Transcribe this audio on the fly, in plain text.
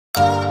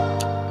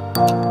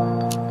Hello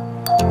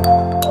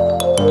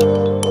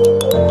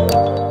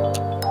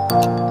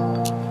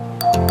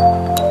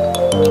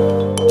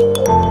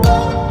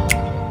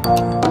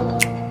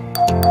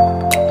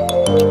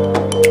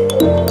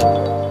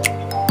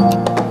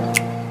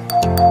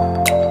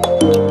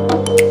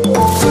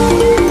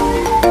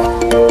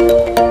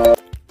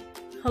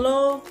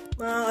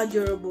mga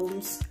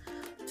adorabooms.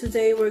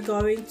 Today we're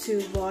going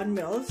to Von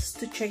Mills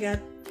to check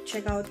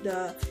out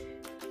the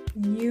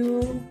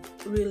new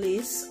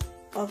release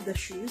of the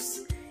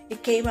shoes.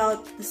 It came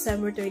out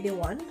December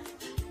 21.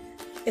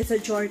 It's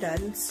a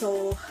Jordan,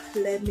 so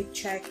let me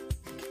check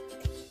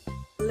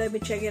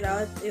it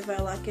out if I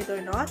like it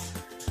or not.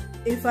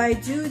 If I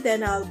do,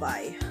 then I'll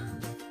buy.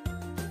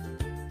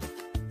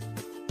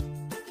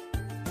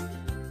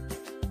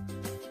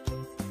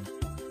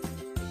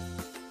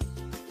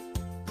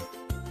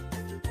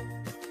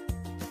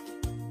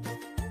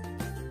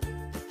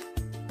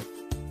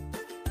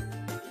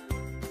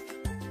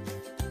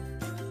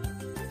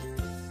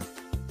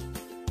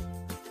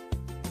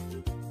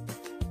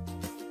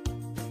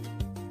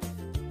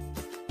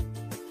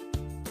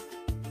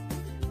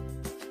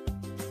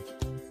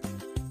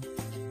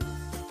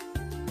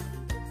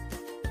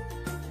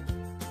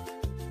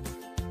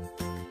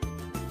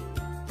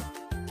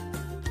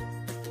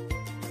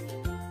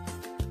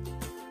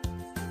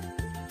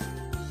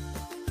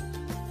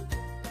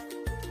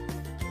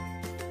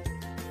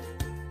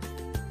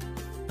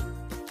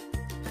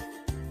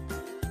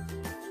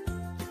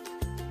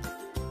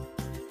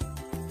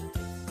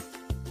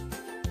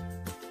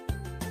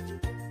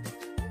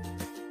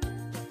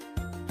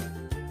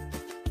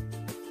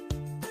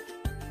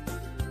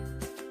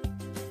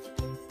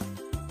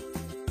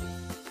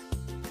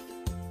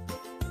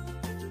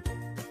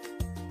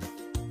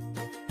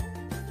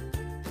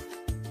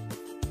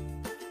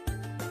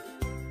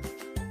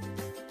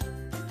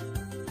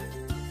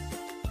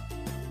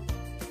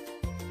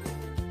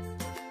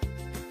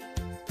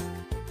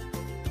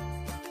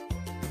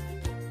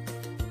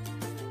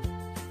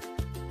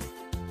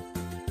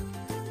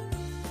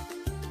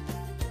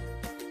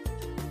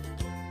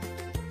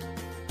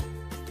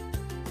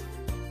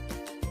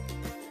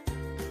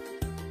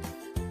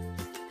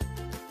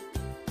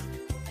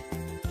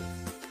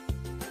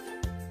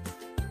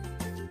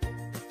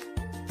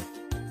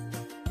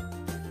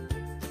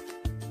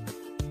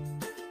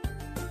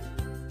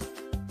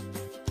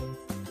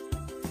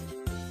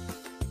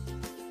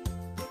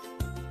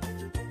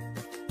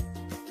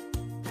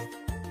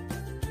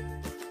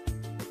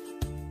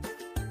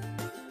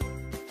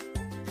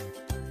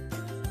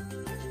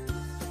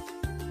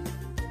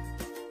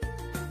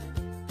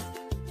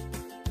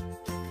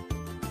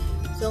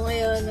 So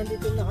ngayon,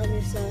 nandito na kami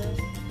sa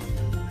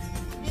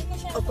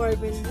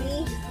apartment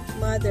ni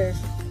Mother.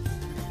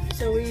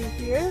 So we're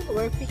here,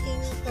 we're picking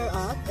her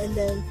up, and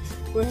then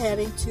we're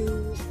heading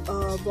to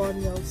Von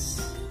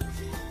Mills.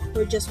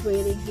 We're just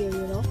waiting here,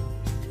 you know.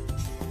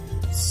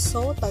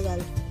 So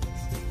tagal.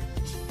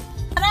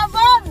 Hello,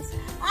 Bombs!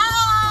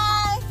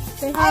 Hi!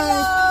 Say hi!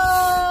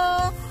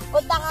 Hello!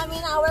 Punta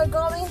kami na, we're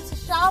going to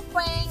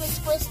shopping.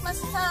 It's Christmas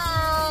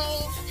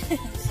time.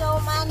 So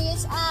money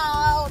is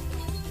out.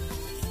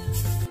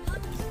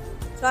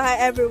 So hi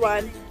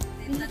everyone!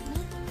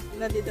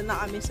 Nandito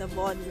na kami sa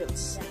Von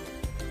Mills.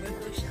 We're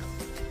going to shop.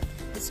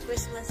 It's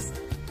Christmas,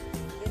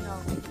 you know,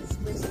 it's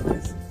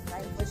Christmas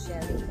time for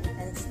sharing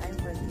and it's time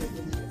for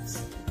giving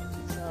gifts.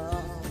 So,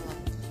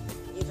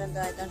 even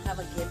though I don't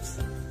have a gift,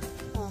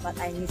 but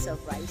I need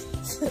surprise.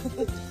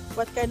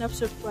 What kind of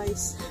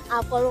surprise?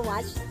 Apple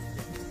Watch.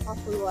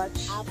 Apple Watch.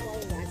 Apple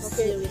Watch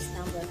Okay. series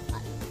number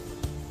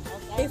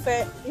 5.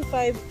 Okay? If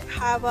I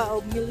have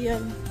a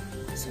million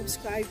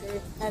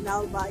subscriber, and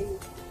I'll buy you.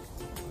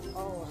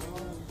 Oh,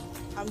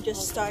 wow. I'm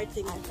just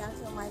starting. I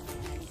cancel my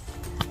friends.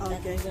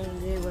 Okay. That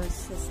they will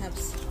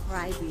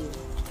subscribe you.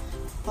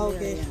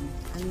 Okay.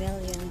 A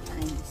million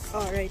times.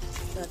 Alright.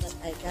 So that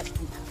I got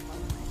an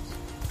Apple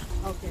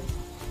Watch. Okay.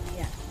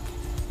 Yeah.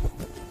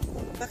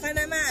 Baka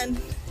naman.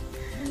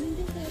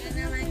 Baka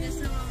naman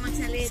gusto mo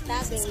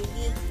magsalita,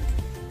 baby.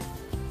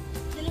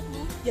 Silip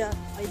mo? Yeah,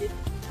 I did.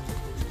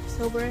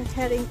 So we're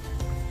heading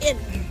in.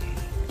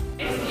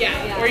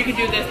 Yeah, or you can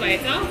do this by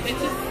itself. It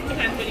just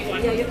depends what you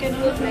want. Yeah, you can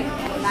put like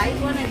a light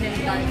one and then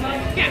dark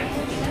one. Yeah.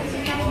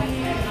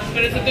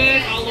 But it's a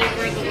good all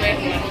over the lid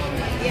one.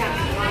 Yeah.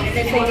 And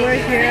then So we're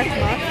here at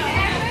Mac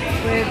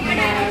with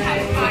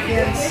my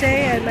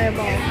fiancé and my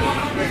mom.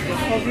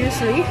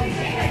 Obviously.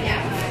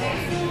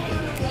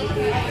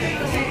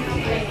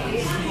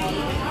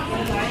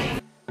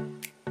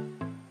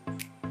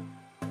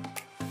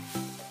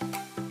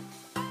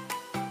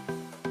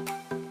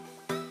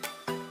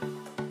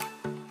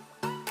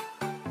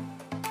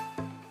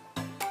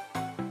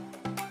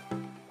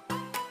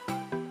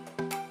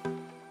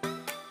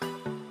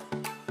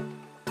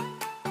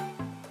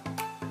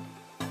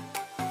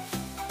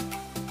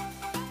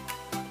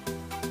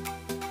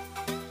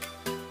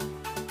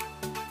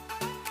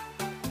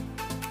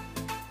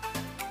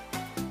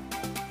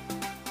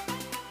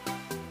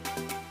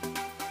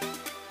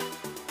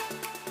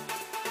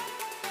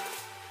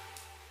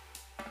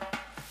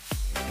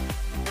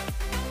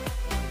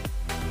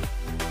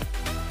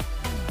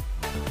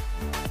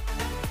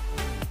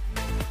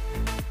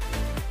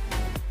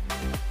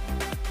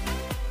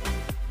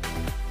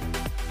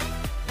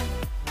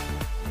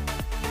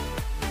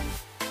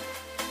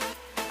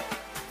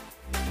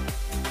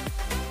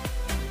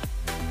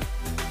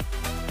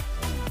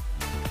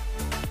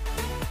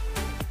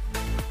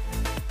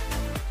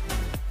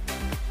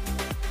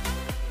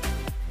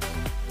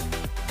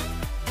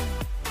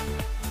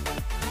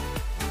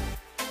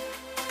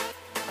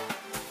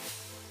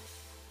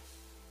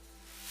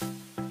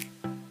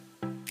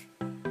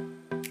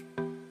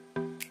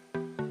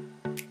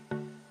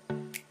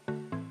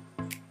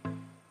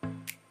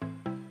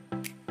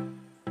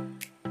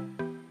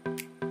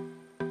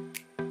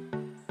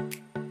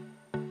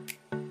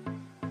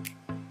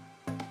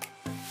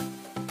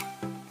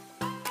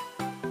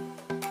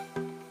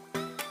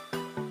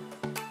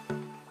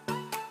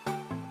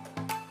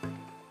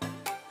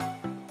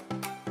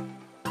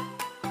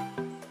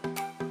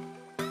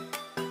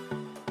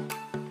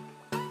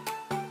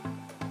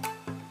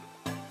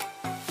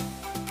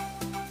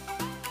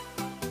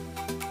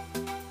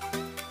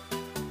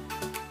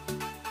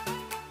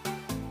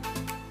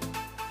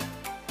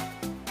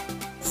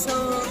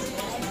 So,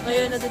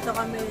 ngayon na dito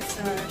kami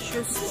sa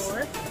shoe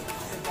store.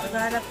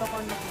 Naghahanap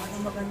ako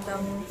ng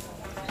magandang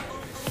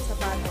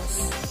sapatos.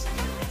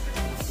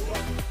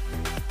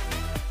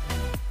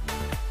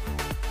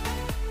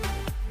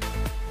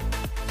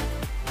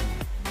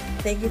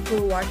 Thank you for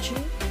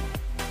watching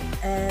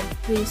and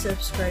please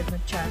subscribe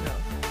my channel.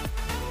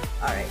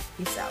 Alright,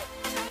 peace out.